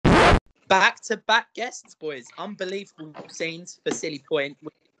Back-to-back guests, boys. Unbelievable scenes for Silly Point. We're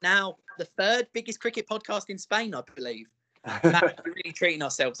now the third biggest cricket podcast in Spain, I believe. Matt, we're really treating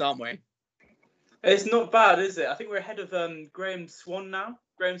ourselves, aren't we? It's not bad, is it? I think we're ahead of Graham Swan now.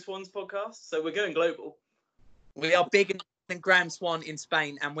 Graham Swan's podcast. So we're going global. We are bigger than Graham Swan in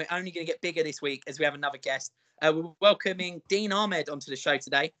Spain, and we're only going to get bigger this week as we have another guest. We're welcoming Dean Ahmad onto the show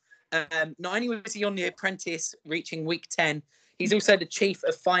today. Not only was he on The Apprentice, reaching week 10, he's also the chief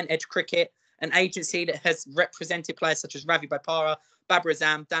of Fine Edge Cricket, an agency that has represented players such as Ravi Bopara, Babar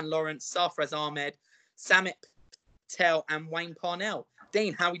Azam, Dan Lawrence, Sarfraz Ahmed, Samit Patel, and Wayne Parnell.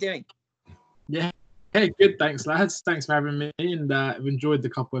 Dean, how are we doing? Yeah, hey, good. Thanks, lads. Thanks for having me. And I've enjoyed the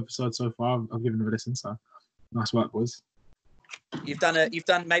couple episodes so far. I've given them a listen, so nice work, boys. You've done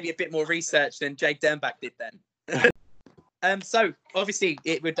maybe a bit more research than Jake Dernbach did then. So obviously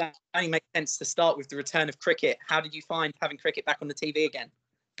it would only make sense to start with the return of cricket. How did you find having cricket back on the TV again?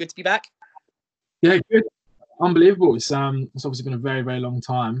 Good to be back? Yeah, good. Unbelievable. It's obviously been a very, very long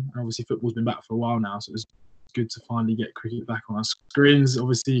time. And obviously football's been back for a while now, so it's good to finally get cricket back on our screens.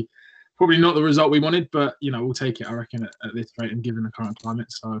 Obviously, probably not the result we wanted, but we'll take it, I reckon, at this rate and given the current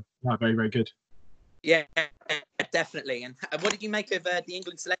climate. So very, very good. Yeah, definitely. And what did you make of the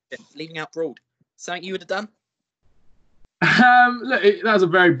England selection, leaving out Broad? Something you would have done? Look, that was a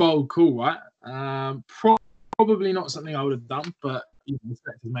very bold call, right? Probably not something I would have done, but the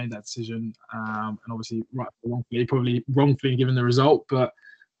selectors made that decision, and obviously, right or wrongfully, probably wrongfully given the result, but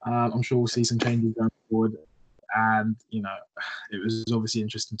I'm sure we'll see some changes going forward. And it was obviously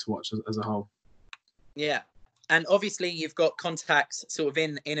interesting to watch as a whole. Yeah, and obviously you've got contacts sort of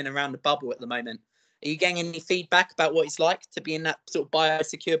in and around the bubble at the moment. Are you getting any feedback about what it's like to be in that sort of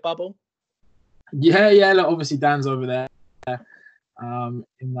biosecure bubble? Yeah. Look, obviously Dan's over there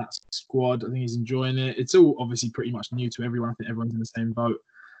in that squad. I think he's enjoying it. It's all obviously pretty much new to everyone. I think everyone's in the same boat.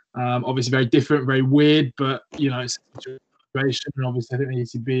 Obviously very different, very weird, but it's a situation. And obviously I think they need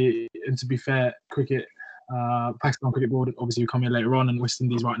to be. And to be fair, cricket, Pakistan Cricket Board, obviously, who come here later on, and West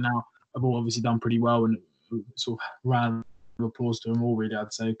Indies right now have all obviously done pretty well, and sort of round of applause to them all, really,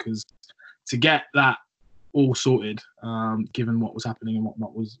 I'd say, because to get that all sorted, given what was happening and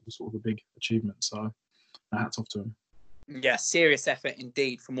whatnot, was sort of a big achievement. So hats off to them. Yeah, serious effort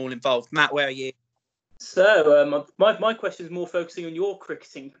indeed from all involved. Matt, where are you? So my question is more focusing on your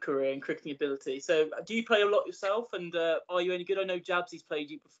cricketing career and cricketing ability. So do you play a lot yourself, and are you any good? I know Jabsy's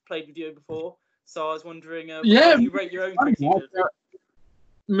played with you before. So I was wondering, how do you rate your own cricketing ability?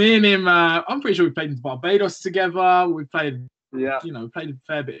 Me and him, I'm pretty sure we played in Barbados together. We played, played a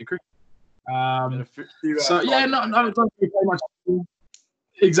fair bit of cricket. Not play much.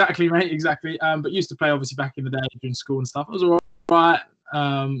 Exactly, mate. Exactly. But used to play obviously back in the day during school and stuff. It was all right.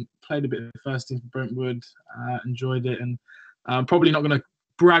 Played a bit of the first team for Brentwood. Enjoyed it, and probably not going to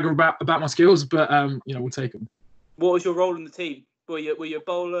brag about my skills, but we'll take them. What was your role in the team? Were you a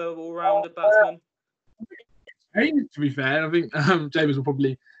bowler, all-rounder, batsman? To be fair, I think James will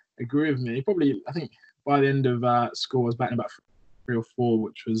probably agree with me. I think by the end of school, I was batting about 3 or 4,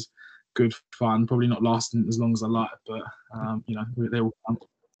 which was good fun. Probably not lasting as long as I liked, but they all fun.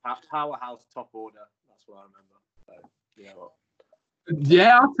 Powerhouse top order. That's what I remember. So, you know what?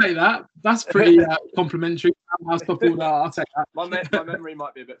 Yeah, I'll take that. That's pretty complimentary. Powerhouse top order. I'll take that. My memory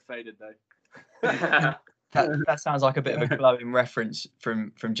might be a bit faded though. That sounds like a bit of a glowing reference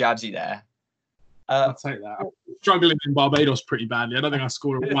from Jabsy there. I'll take that. I'm struggling in Barbados pretty badly. I don't think I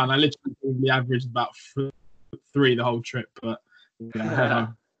scored a 1. I literally averaged about 3 the whole trip. But yeah,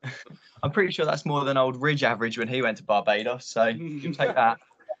 I'm pretty sure that's more than old Ridge average when he went to Barbados. So you can take that.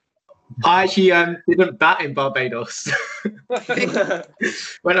 I actually didn't bat in Barbados.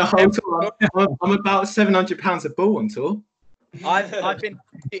 When I'm about £700 a ball on tour. I've been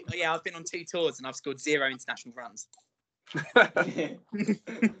on 2 tours and I've scored 0 international runs.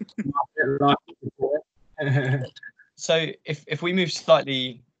 So if we move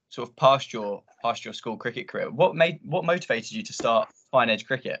slightly sort of past your school cricket career, what motivated you to start Fine Edge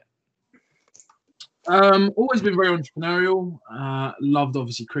Cricket? Always been very entrepreneurial. Loved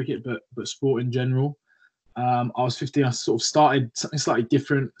obviously cricket, but sport in general. I was 15. I sort of started something slightly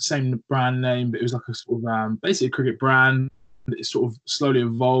different, same brand name, but it was like a sort of basically a cricket brand. It sort of slowly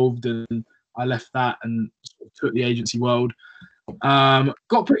evolved, and I left that and sort of took the agency world.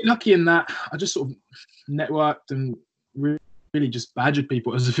 Got pretty lucky in that I just sort of networked and really just badgered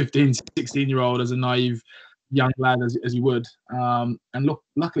people as a 15, 16-year-old, as a naive young lad, as you would. And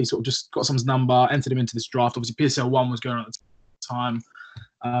luckily sort of just got someone's number, entered him into this draft. Obviously PSL 1 was going on at the time.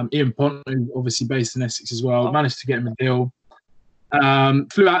 Ian Pont, obviously based in Essex as well, managed to get him a deal.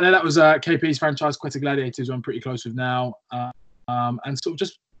 Flew out there. That was KP's franchise, Quetta Gladiators, who I'm pretty close with now. And sort of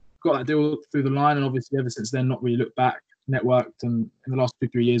just got that deal through the line, and obviously ever since then, not really looked back. Networked, and in the last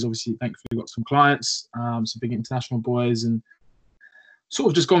 2-3 years, obviously, thankfully, got some clients, some big international boys, and sort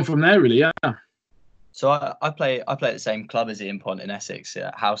of just gone from there, really. Yeah. So I play at the same club as Ian Pont in Essex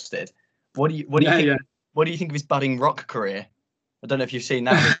at Housestead. What do you think? Yeah. What do you think of his budding rock career? I don't know if you've seen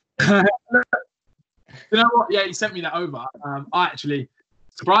that. You know what? Yeah, he sent me that over. I actually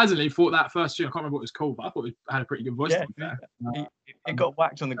surprisingly thought that first tune, I can't remember what it was called, but I thought it had a pretty good voice. Yeah, it got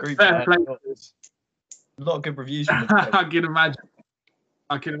whacked on the group. Fair play. A lot of good reviews from I can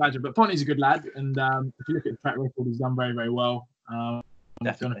imagine. But Ponty's a good lad, and if you look at the track record, he's done very, very well.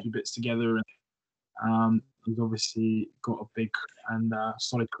 We've done a few bits together, and he's obviously got a big and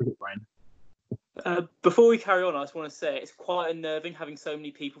solid cricket brain. Before we carry on, I just want to say it's quite unnerving having so many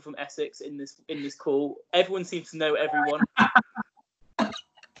people from Essex in this call. Everyone seems to know everyone.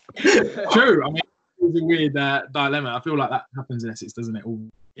 True. I mean, it's a weird dilemma. I feel like that happens in Essex, doesn't it? All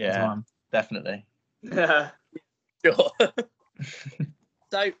the time. Definitely. Sure.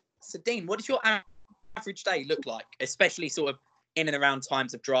 So Dean, what does your average day look like, especially sort of in and around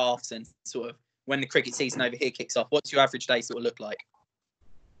times of drafts and sort of when the cricket season over here kicks off? What's your average day sort of look like?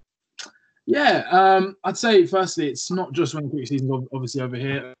 Yeah, I'd say firstly, it's not just when the cricket season's obviously over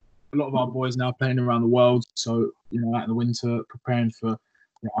here. A lot of our boys now playing around the world, so out in the winter preparing for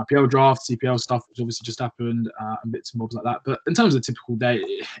IPL drafts, CPL stuff, which obviously just happened, and bits and bobs like that. But in terms of a typical day,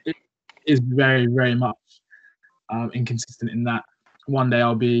 it is very, very much inconsistent in that one day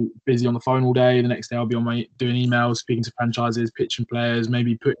I'll be busy on the phone all day, the next day I'll be doing emails, speaking to franchises, pitching players,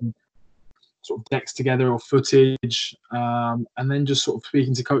 maybe putting sort of decks together or footage, and then just sort of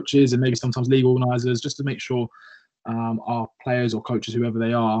speaking to coaches and maybe sometimes league organisers just to make sure our players or coaches, whoever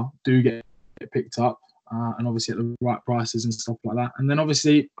they are, do get picked up, and obviously at the right prices and stuff like that. And then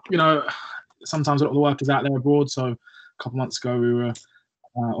obviously, sometimes a lot of the work is out there abroad. So a couple months ago, we were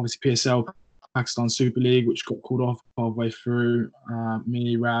obviously PSL, Pakistan Super League, which got called off halfway through.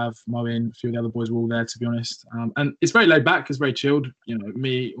 Me, Rav, Moin, a few of the other boys were all there, to be honest. And it's very laid back, it's very chilled.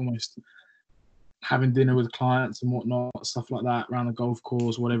 Me almost having dinner with clients and whatnot, stuff like that, around the golf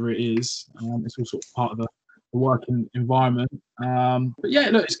course, whatever it is. It's all sort of part of the working environment. But yeah,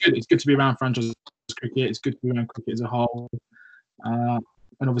 look, it's good. It's good to be around franchise cricket. It's good to be around cricket as a whole.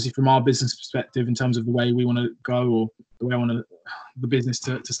 And obviously, from our business perspective, in terms of the way we want to go, or the way I want the business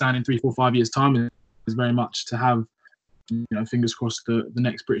to stand in 3, 4, 5 years' time, is very much to have, fingers crossed, the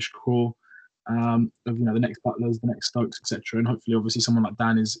next British core, of the next Butlers, the next Stokes, etc. And hopefully, obviously, someone like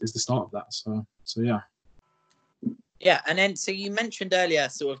Dan is the start of that. So yeah. Yeah, and then so you mentioned earlier,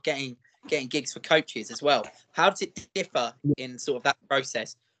 sort of getting gigs for coaches as well. How does it differ in sort of that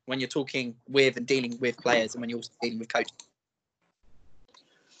process when you're talking with and dealing with players, and when you're also dealing with coaches?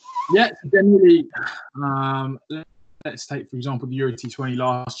 Yeah, generally, let's take, for example, the Euro T20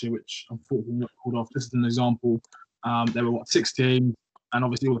 last year, which unfortunately got called off. Just as an example, there were 6 teams, and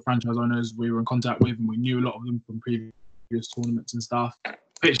obviously all the franchise owners we were in contact with, and we knew a lot of them from previous tournaments and stuff.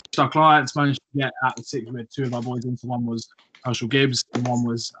 Pitched our clients, managed to get out of 6. We had 2 of our boys into. One was Herschel Gibbs, and one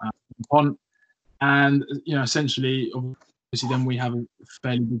was Pont. And essentially, obviously, then we have a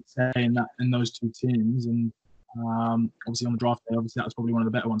fairly good say in those 2 teams. And obviously on the draft day, obviously that was probably one of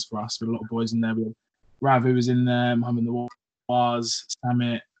the better ones for us. With a lot of boys in there. We had Rav, who was in there, Mohammed Nawaz,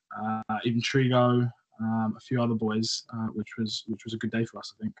 Samit, even Trigo, a few other boys, which was a good day for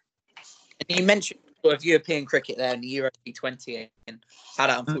us, I think. And you mentioned sort of European cricket there in the Euro T20 and how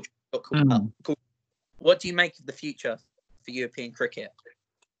that unfortunately got called up. What do you make of the future for European cricket?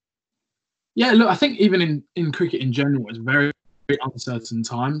 Yeah, look, I think even in cricket in general, it's very, very uncertain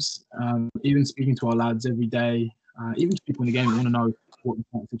times. Even speaking to our lads every day, even to people in the game that want to know what the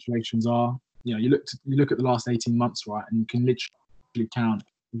current situations are. You look at the last 18 months, right, and you can literally count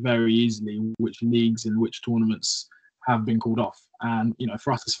very easily which leagues and which tournaments have been called off. And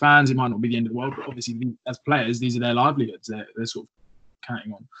for us as fans, it might not be the end of the world, but obviously as players, these are their livelihoods. They're sort of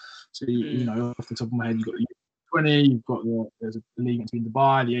counting on. So off the top of my head, you've got the 20, you've got there's a league meant to be in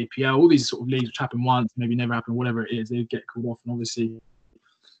Dubai, the APL, all these sort of leagues which happen once, maybe never happen, whatever it is, they get called off. And obviously,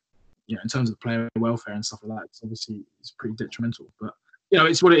 in terms of player welfare and stuff like that, it's pretty detrimental. But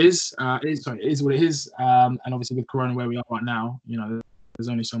it's what it is. It is what it is. And obviously with Corona where we are right now, there's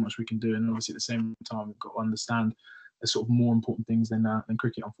only so much we can do. And obviously at the same time, we've got to understand there's sort of more important things than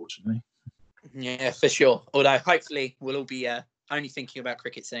cricket, unfortunately. Yeah, for sure. Although hopefully we'll all be only thinking about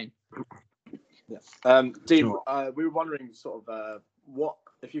cricket soon. Yeah. Dean, Sure. we were wondering sort of what,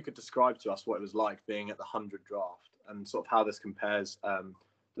 if you could describe to us what it was like being at the 100 draft and sort of how this compares to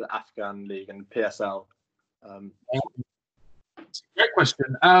the Afghan League and PSL. Great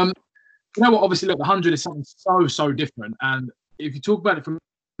question. You know what? Obviously, look, the 100 is something so different. And if you talk about it from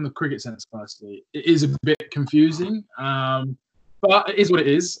the cricket sense, firstly, it is a bit confusing, but it is what it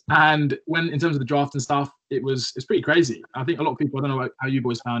is. And when in terms of the draft and stuff, it's pretty crazy. I think a lot of people, I don't know how you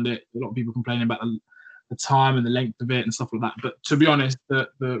boys found it. A lot of people complaining about the time and the length of it and stuff like that. But to be honest, the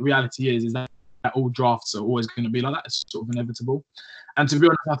reality is that all drafts are always going to be like that. It's sort of inevitable. And to be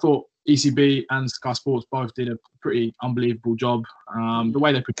honest, I thought ECB and Sky Sports both did a pretty unbelievable job. The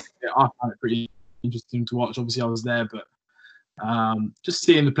way they produced it, I found it pretty interesting to watch. Obviously, I was there, but just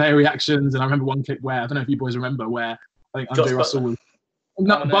seeing the player reactions. And I remember one clip where, I don't know if you boys remember, where I think Andre Russell was,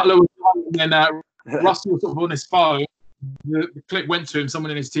 Butler was, and then Russell was sort of on his phone. The clip went to him.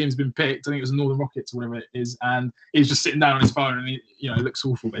 Someone in his team's been picked. I think it was Northern Rockets or whatever it is, and he's just sitting down on his phone, and he, it looks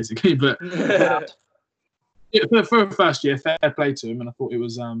awful basically. But for a first year, fair play to him, and I thought it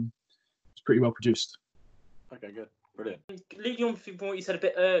was pretty well produced. Okay, good, brilliant. Leading on from what you said a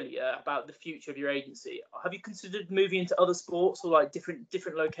bit earlier about the future of your agency, have you considered moving into other sports or like different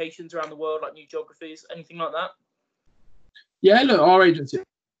locations around the world, like new geographies, anything like that? Yeah, look, our agency at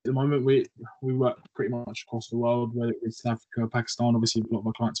the moment, we work pretty much across the world, whether it's South Africa, Pakistan, obviously a lot of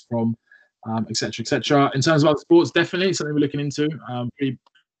our clients from, et cetera, et cetera. In terms of other sports, definitely something we're looking into.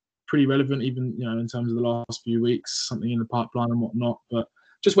 Pretty relevant, even in terms of the last few weeks, something in the pipeline and whatnot. But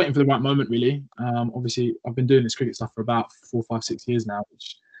just waiting for the right moment, really. Obviously, I've been doing this cricket stuff for about 4, 5, 6 years now,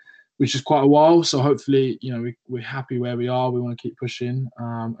 which is quite a while. So hopefully, we're happy where we are. We want to keep pushing,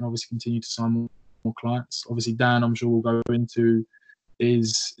 and obviously continue to sign more clients. Obviously, Dan, I'm sure we'll go into,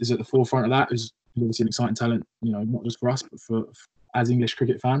 is at the forefront of that. Is obviously an exciting talent, not just for us, but for as English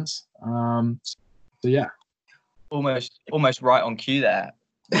cricket fans. So yeah, almost right on cue there.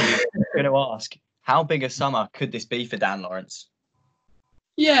 I'm going to ask, how big a summer could this be for Dan Lawrence?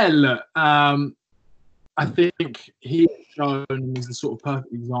 Yeah, look, I think he's shown he's the sort of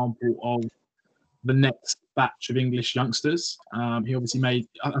perfect example of the next batch of English youngsters. He obviously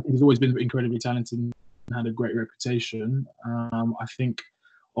I think he's always been incredibly talented and had a great reputation. I think,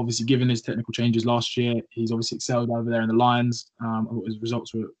 obviously, given his technical changes last year, he's obviously excelled over there in the Lions. I thought his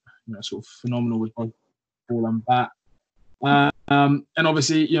results were, sort of phenomenal with both ball and bat. And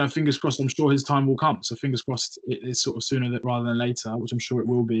obviously, fingers crossed, I'm sure his time will come. So fingers crossed it's sort of sooner rather than later, which I'm sure it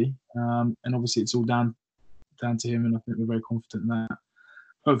will be. And obviously it's all down to him, and I think we're very confident in that.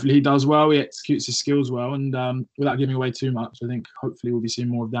 Hopefully he does well, he executes his skills well, and without giving away too much, I think hopefully we'll be seeing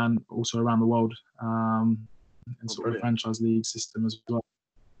more of Dan also around the world, and sort of the franchise league system as well.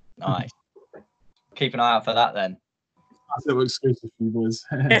 Nice. Keep an eye out for that then. That's a little exclusive for you boys.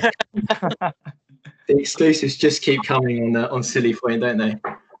 The exclusives just keep coming on Silly for you, don't they?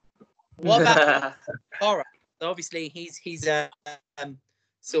 What about Cora? So obviously, he's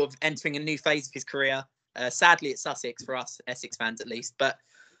sort of entering a new phase of his career. Sadly, it's Sussex for us, Essex fans at least. But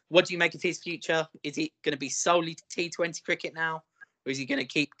what do you make of his future? Is he going to be solely T20 cricket now, or is he going to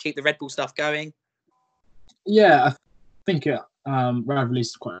keep the Red Bull stuff going? Yeah, I think Rav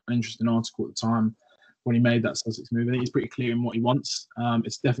released quite an interesting article at the time when he made that Sussex move. I think he's pretty clear in what he wants.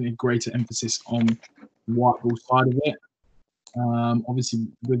 It's definitely a greater emphasis on the white ball side of it. Obviously,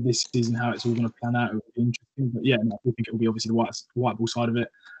 with this season, how it's all going to plan out, it will be interesting. But yeah, I think it will be obviously the white ball side of it.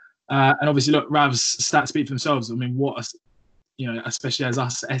 And obviously, look, Rav's stats speak for themselves. I mean, especially as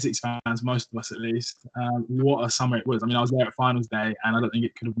us Essex fans, most of us at least, what a summer it was. I mean, I was there at finals day, and I don't think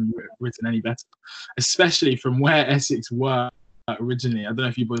it could have been written any better, especially from where Essex were originally. I don't know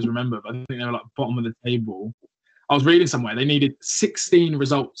if you boys remember, but I think they were like bottom of the table. I was reading somewhere they needed 16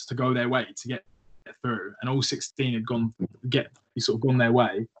 results to go their way to get through, and all 16 had gone their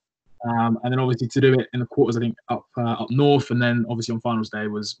way. And then obviously to do it in the quarters, I think up north, and then obviously on finals day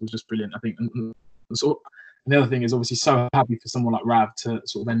was just brilliant. I think. And the other thing is obviously so happy for someone like Rav to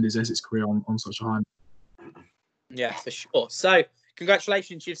sort of end his Essex career on such a high. Yeah, for sure. So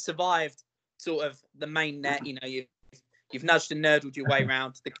congratulations, you've survived sort of the main net. You've nudged and nerdled your way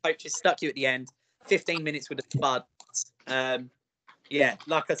around. The coach has stuck you at the end. 15 minutes with the Spuds. Yeah,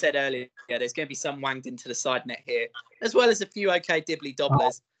 like I said earlier, there's going to be some wanged into the side net here, as well as a few okay dibbly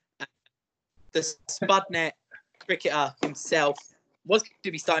dobblers. The Spud net cricketer himself was going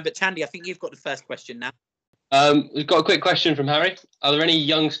to be starting, but Chandy, I think you've got the first question now. We've got a quick question from Harry. Are there any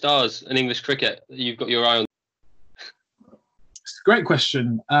young stars in English cricket that you've got your eye on? It's a great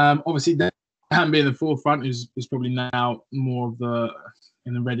question. Obviously, Dan being the forefront is probably now more of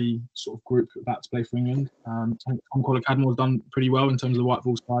in the ready sort of group about to play for England. Tom Cadmore has done pretty well in terms of the white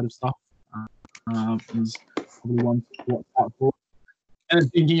ball side of stuff. He's probably one to watch out for.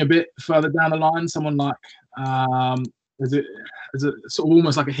 And thinking a bit further down the line, someone like there's a sort of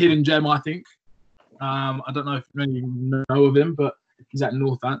almost like a hidden gem, I think. I don't know if many of you know of him, but he's at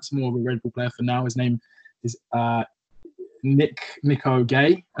Northants, more of a Red Bull player for now. His name is Nico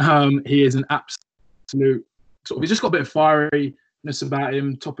Gay. He is an absolute sort of. He's just got a bit of fieriness about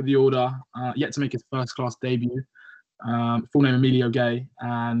him. Top of the order. Yet to make his first class debut. Full name Emilio Gay,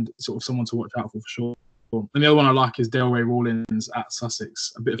 and sort of someone to watch out for sure. And the other one I like is Delray Rawlins at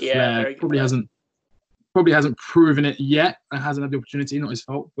Sussex. A bit of flair. Probably hasn't proven it yet. And hasn't had the opportunity. Not his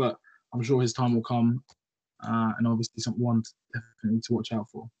fault, but I'm sure his time will come. And obviously someone definitely to watch out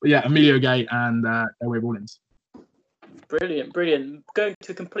for. But yeah, Emilio Gay and Delray Rawlins. Brilliant. Going to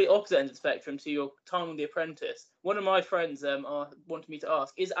the complete opposite end of the spectrum to your time on The Apprentice. One of my friends wanted me to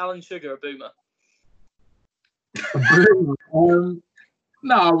ask: is Alan Sugar a boomer?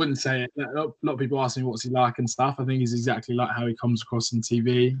 No, I wouldn't say it. A lot of people ask me what's he like and stuff. I think he's exactly like how he comes across on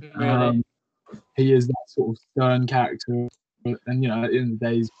TV. Really? He is that sort of stern character, and at the end of the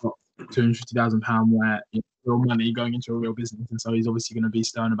day, he's got £250,000 where real money going into a real business, and so he's obviously going to be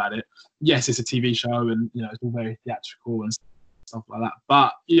stern about it. Yes, it's a TV show, and it's all very theatrical and stuff like that.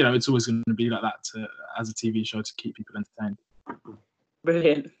 But it's always going to be like that as a TV show to keep people entertained.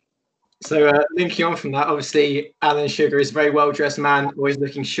 Brilliant. So linking on from that, obviously Alan Sugar is a very well-dressed man, always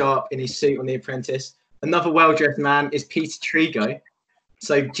looking sharp in his suit on The Apprentice. Another well-dressed man is Peter Trigo.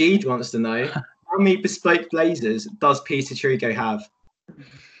 So Jeed wants to know, how many bespoke blazers does Peter Trigo have?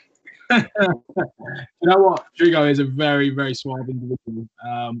 You know what? Trigo is a very, very suave individual.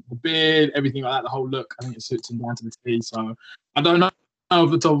 The beard, everything like that, the whole look, I think it suits him down to the T. So I don't know off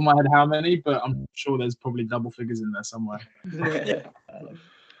the top of my head how many, but I'm sure there's probably double figures in there somewhere.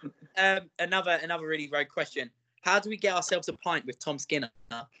 Another really rogue question. How do we get ourselves a pint with Tom Skinner?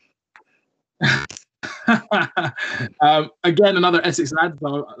 Again, another Essex lad,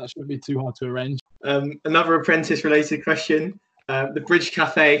 so that shouldn't be too hard to arrange. Another Apprentice-related question. The Bridge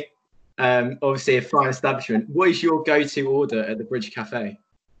Cafe, obviously a fine establishment. What is your go-to order at the Bridge Cafe?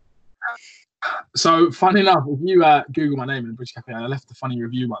 So, funny enough, if you Google my name in the Bridge Cafe, I left a funny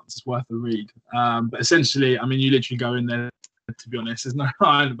review once. It's worth a read. But essentially, I mean, you literally go in there, to be honest. There's no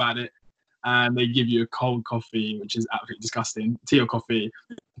lying about it. And they give you a cold coffee, which is absolutely disgusting. Tea or coffee,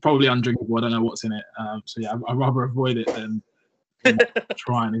 probably undrinkable. I don't know what's in it. So, yeah, I'd rather avoid it than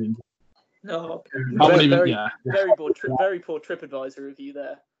try anything. No, Very poor TripAdvisor review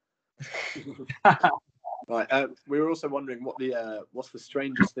there. Right. We were also wondering what's the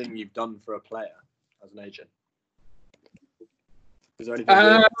strangest thing you've done for a player as an agent? Is there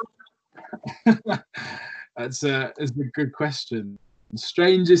anything? That's a good question.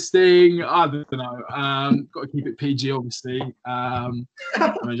 Strangest thing, I don't know. Got to keep it PG, obviously. I'm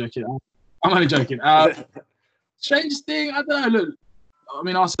only joking. Strangest thing, I don't know. Look, I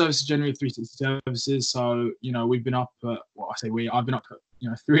mean, our service is generally 360 services, so we've been up at I've been up at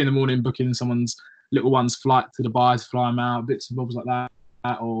 3 a.m. booking someone's little one's flight to Dubai to fly them out, bits and bobs like that,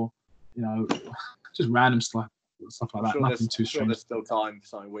 or just random stuff like that. Nothing too strange. There's still time for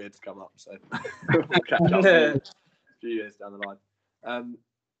something weird to come up, so we'll catch up a few years down the line.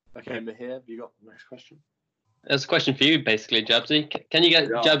 Okay, Mahir, have you got the next question? That's a question for you, basically, Jabsy. Can you get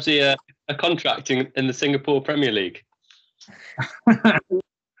Jabsy a contract in the Singapore Premier League?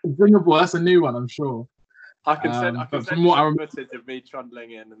 Singapore, that's a new one, I'm sure. I can send from what I remember, footage of me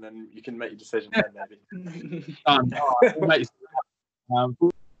trundling in, and then you can make your decision then, maybe.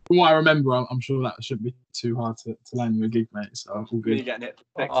 From what I remember, I'm sure that shouldn't be too hard to land you a gig, mate. So all good. You're getting it.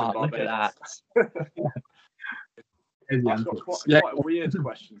 Look at that. I've got quite a weird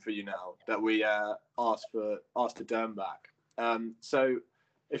question for you now that we asked to Dernbach. So,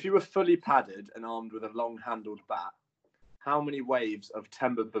 if you were fully padded and armed with a long-handled bat, how many waves of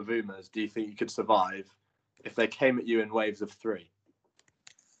Temba Bavumas do you think you could survive if they came at you in waves of 3?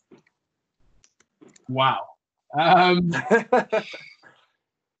 Wow.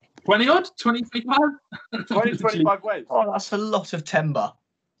 20 odd? 20, 25? 20, 25 waves. Oh, that's a lot of timber.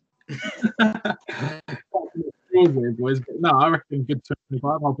 Boys. No, I reckon good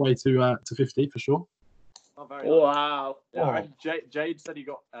 25, halfway to 50 for sure. Oh, very wow. Yeah, I reckon Jade said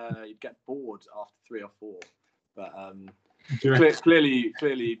you'd get bored after 3 or 4, but clearly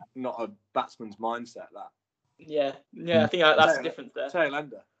not a batsman's mindset. That. Yeah. I think that's the difference there. Tail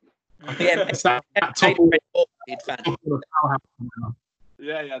ender.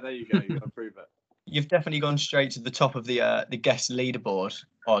 Yeah, there you go. You got to prove it. You've definitely gone straight to the top of the guest leaderboard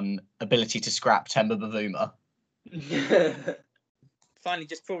on ability to scrap Temba Bavuma. Finally,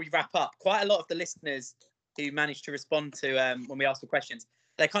 just before we wrap up, quite a lot of the listeners who managed to respond to when we asked the questions,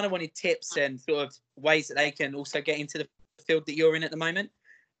 they kind of wanted tips and sort of ways that they can also get into the field that you're in at the moment.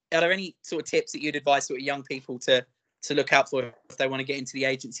 Are there any sort of tips that you'd advise sort of young people to look out for if they want to get into the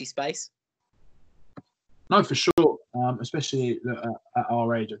agency space? No, for sure. Especially at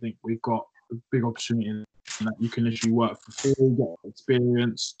our age, I think we've got a big opportunity that you can literally work for free, get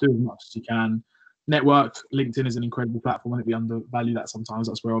experience, do as much as you can. Network. LinkedIn is an incredible platform. I think we undervalue that sometimes.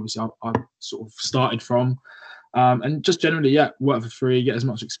 That's where obviously I sort of started from. And just generally, work for free, get as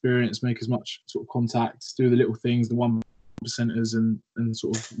much experience, make as much sort of contacts, do the little things, the 1%ers, and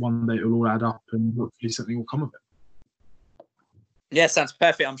sort of one day it'll all add up, and hopefully something will come of it. Yeah, sounds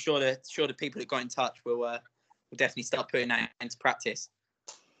perfect. I'm sure the people that got in touch will definitely start putting that into practice.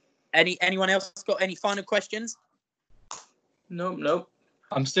 Anyone else got any final questions? No.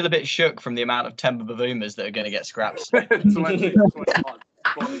 I'm still a bit shook from the amount of Temba Bavoomas that are going to get scrapped. 20 bodies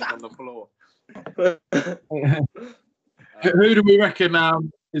on the floor. Who do we reckon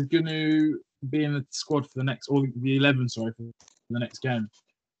is going to be in the squad for the next, or the 11, for the next game?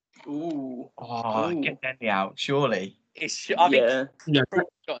 Ooh. Get Denny out, surely. I think Yeah.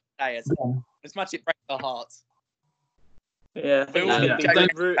 got to say as much as it breaks our hearts. Yeah, I think it's going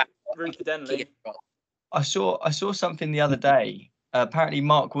to be root for Denley. I saw something the other day. Apparently,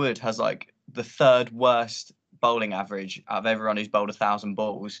 Mark Wood has like the third worst bowling average out of everyone who's bowled 1,000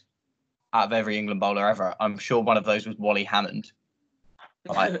 balls out of every England bowler ever. I'm sure one of those was Wally Hammond.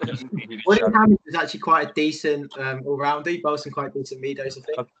 Wally Hammond is actually quite a decent all-rounder. He bowls some quite decent midos, I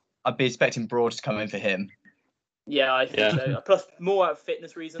think. I'd be expecting Broad to come in for him. Yeah, I think so. Plus, more out of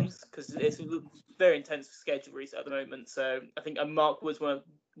fitness reasons, because it's a very intense schedule at the moment. So I think Mark was one of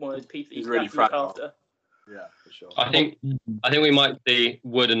those people that He's you really have to look fragile. after. Yeah, for sure. I think we might see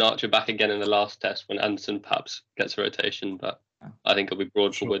Wood and Archer back again in the last test when Anderson perhaps gets a rotation, but I think it'll be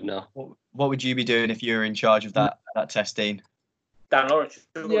Broad for Wood now. What would you be doing if you were in charge of that test, Dean? Dan Lawrence.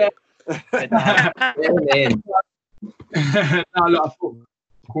 Yeah. No, look, I thought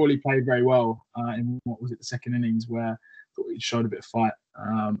Crawley played very well in the second innings, where I thought he showed a bit of fight.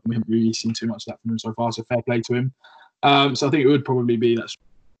 We haven't really seen too much of that from him so far, so fair play to him. So I think it would probably be that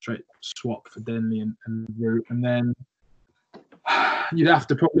straight swap for Denley and Root, and then you'd have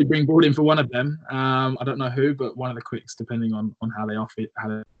to probably bring Broad in for one of them. I don't know who, but one of the quicks, depending on how they're all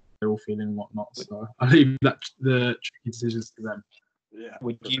feeling and whatnot. So I leave the tricky decisions to them. Yeah.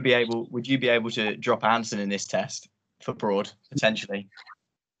 Would you be able to drop Anderson in this test for Broad potentially?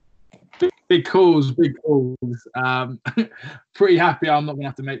 Big calls. Pretty happy I'm not going to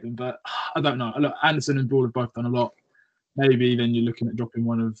have to make them, but I don't know. Look, Anderson and Broad have both done a lot. Maybe then you're looking at dropping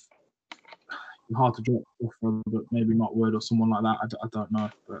one of hard to drop off, but maybe Mark Wood or someone like that. I don't know,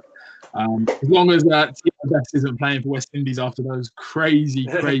 but as long as Best isn't playing for West Indies after those crazy.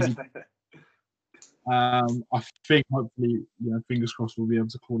 I think hopefully, fingers crossed, we'll be able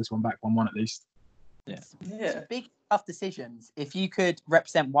to call this one back 1-1 at least. Yeah. Big tough decisions. If you could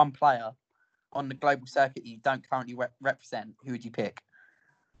represent one player on the global circuit you don't currently represent, who would you pick?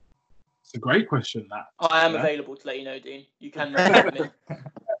 It's a great question. That I am available to let you know, Dean. You can represent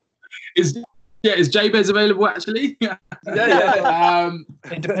me. Is Jabez available actually? Yeah.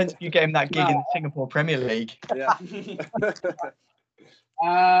 It depends if you get him that gig in the Singapore Premier League. Yeah.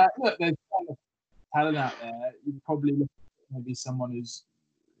 Look, there's kind of talent out there. You'd probably look at maybe someone who's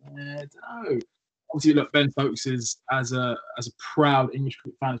I don't know. Obviously, look, Ben Stokes is as a proud English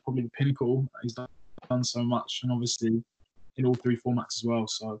cricket fan is probably the pinnacle. He's done so much, and obviously in all three formats as well.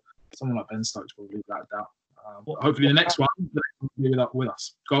 So someone like Ben Stokes probably without doubt. Hopefully the next one will be with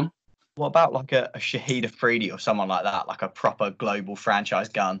us. Go on. What about like a Shahid Afridi or someone like that, like a proper global franchise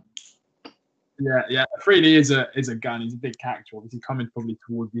gun? Yeah. Afridi is a gun. He's a big character. Obviously, coming probably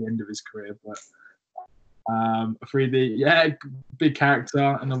towards the end of his career, but Afridi, big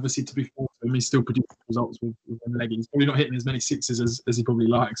character, and obviously to be fair to him, he's still producing results with them leggings. He's probably not hitting as many sixes as he probably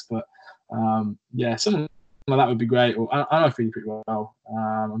likes, but someone like that would be great. Or I know Afridi pretty well.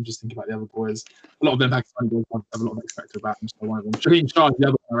 I'm just thinking about the other boys. A lot of them Pakistani boys have a lot of X factor about them. So one of them, Shaheen Shah is the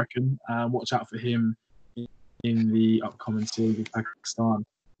other, I reckon. Watch out for him in the upcoming series with Pakistan.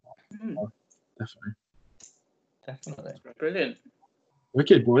 Definitely. Brilliant.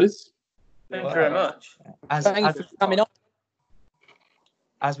 Wicked, boys. Thank you very much. Thanks for coming on.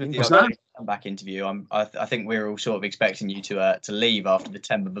 As with the What's other that? comeback interview, I think we're all sort of expecting you to leave after the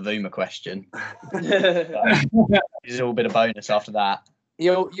Temba Bavuma question. It's all a bit of bonus after that.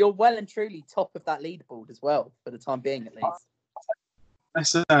 You're well and truly top of that leaderboard as well, for the time being at least.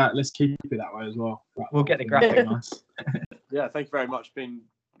 Let's keep it that way as well. We'll get the graphic. Nice. Yeah, thank you very much. It's been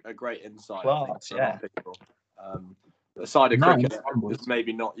a great insight. Well, I think, for a yeah. lot of people. A side of No, cricket it's fun, boys. that's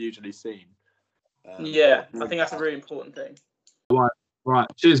maybe not usually seen. Yeah, I think that's a really important thing. Right.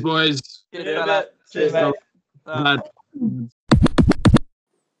 Cheers, boys. See you in a bit. Cheers, mate. mate.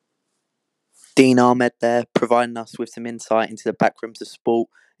 Dean Ahmed there, providing us with some insight into the back rooms of sport,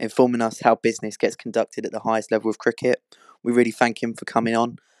 informing us how business gets conducted at the highest level of cricket. We really thank him for coming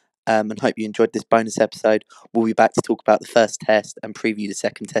on. and hope you enjoyed this bonus episode. We'll be back to talk about the first test and preview the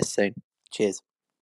second test soon. Cheers.